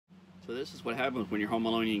So this is what happens when you're home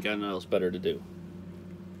alone and you got nothing else better to do.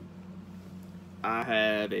 I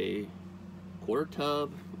have a quarter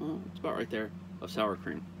tub, it's about right there, of sour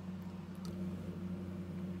cream.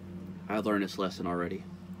 I learned this lesson already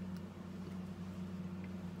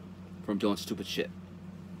from doing stupid shit.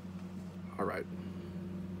 Alright.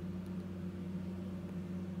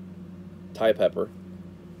 Thai pepper.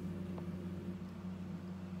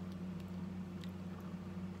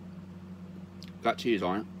 Got cheese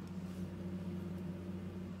on it.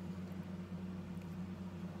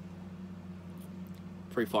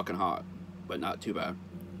 Pretty fucking hot, but not too bad.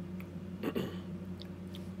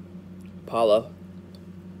 Pala.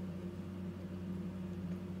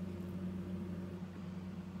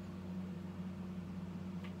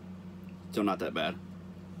 Still not that bad.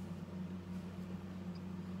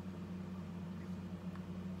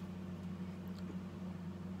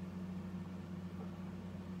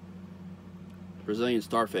 Brazilian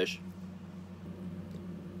starfish.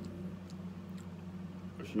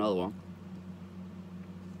 There's another one.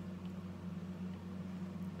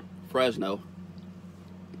 Fresno.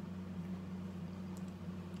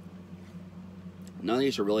 None of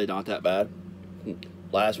these are really not that bad.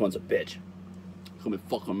 Last one's a bitch. It's gonna be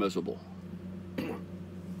fucking miserable.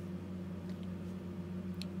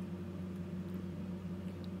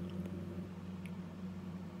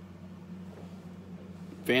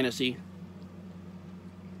 Fantasy.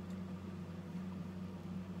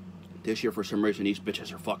 This year, for some reason, these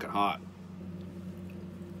bitches are fucking hot.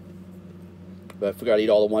 But I forgot to eat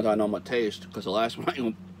all the ones I know I'm gonna taste, because the last one I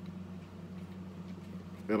ain't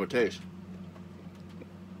gonna taste.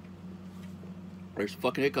 There's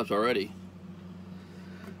fucking hiccups already.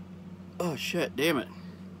 Oh shit, damn it.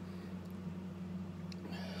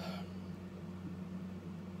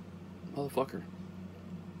 Motherfucker.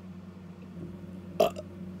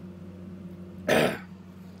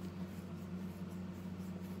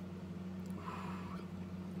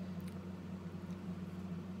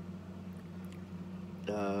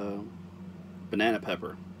 Banana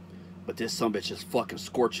pepper. But this sumbitch is fucking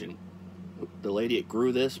scorching. The lady that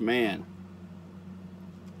grew this, man.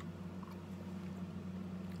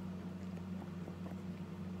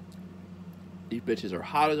 These bitches are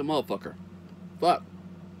hot as a motherfucker. Fuck.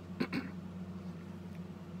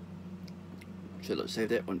 Should have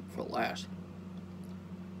saved that one for last.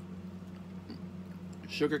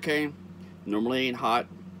 Sugar cane normally ain't hot,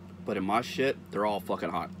 but in my shit, they're all fucking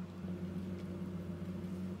hot.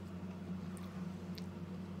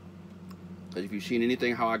 Because if you've seen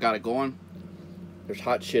anything how I got it going, there's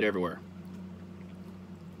hot shit everywhere.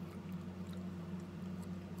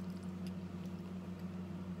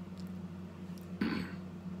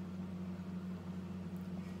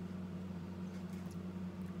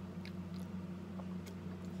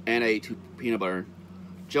 And I ate 2 peanut butter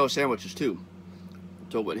jello sandwiches too,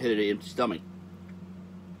 so it wouldn't hit an empty stomach.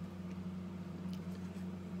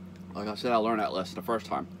 Like I said, I learned that lesson the first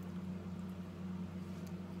time.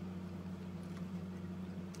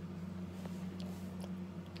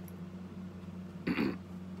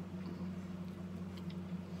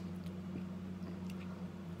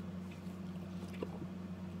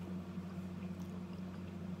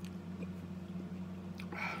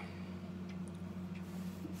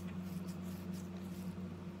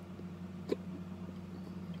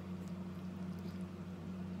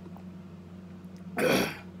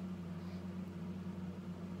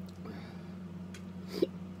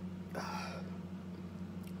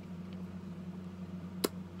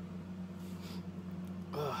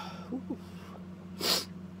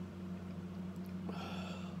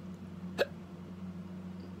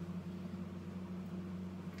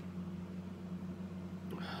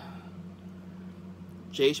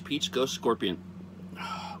 Jay's Peach Ghost Scorpion.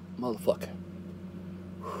 Motherfucker.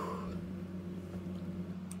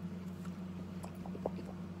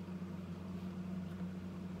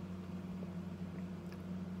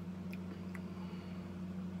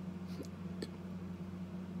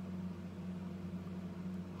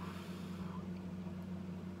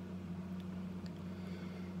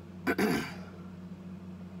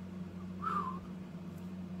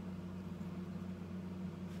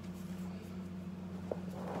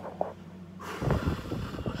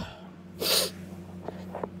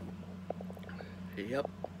 Yep.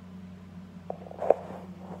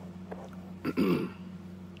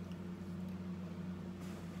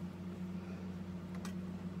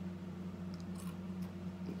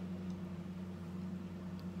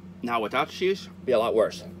 Now without cheese, it'd be a lot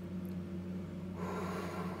worse.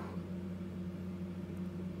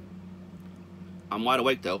 I'm wide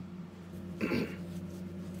awake though.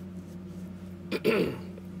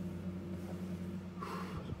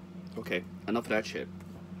 Okay, enough of that shit.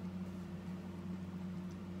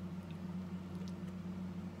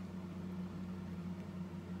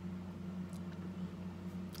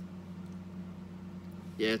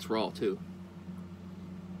 Yeah, it's raw too.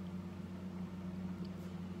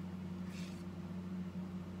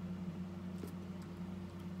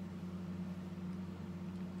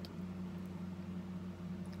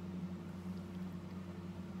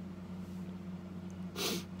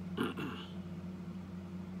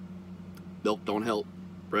 Milk don't help.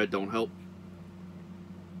 Bread don't help.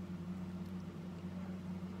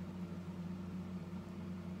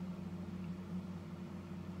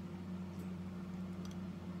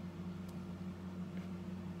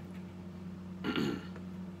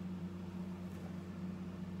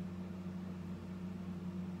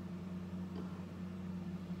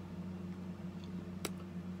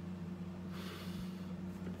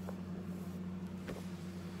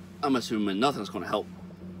 I'm assuming nothing's going to help.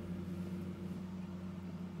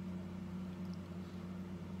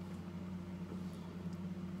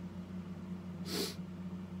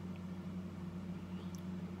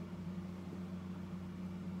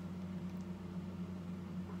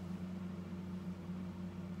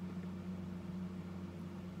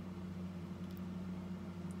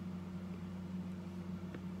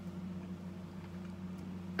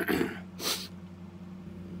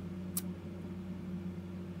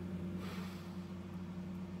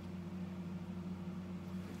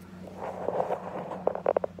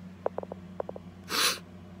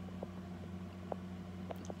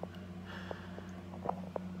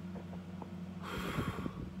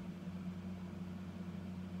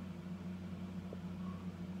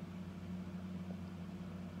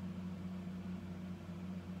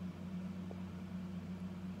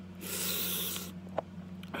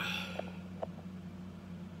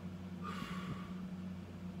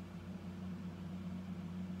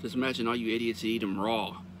 Just imagine all you idiots eat them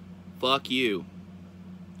raw. Fuck you.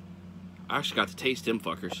 I actually got to taste them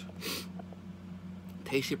fuckers.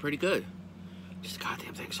 Tasted pretty good. Just the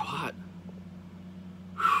goddamn thing's so hot.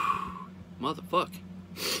 Motherfuck.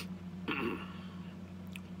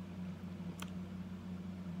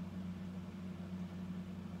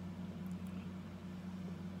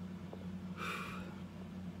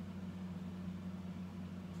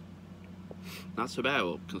 Not so bad,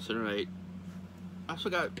 well, considering I still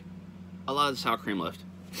got a lot of the sour cream left.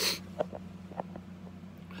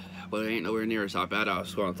 But it ain't nowhere near as bad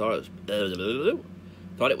as I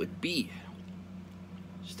thought it would be.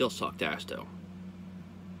 Still sucked ass though.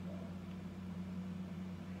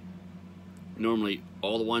 Normally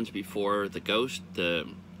all the ones before the ghost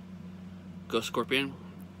scorpion,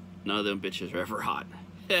 none of them bitches are ever hot.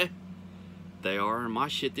 They are in my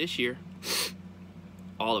shit this year.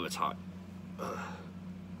 All of it's hot.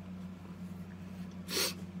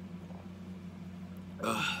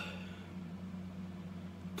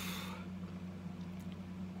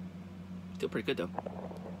 Still pretty good though.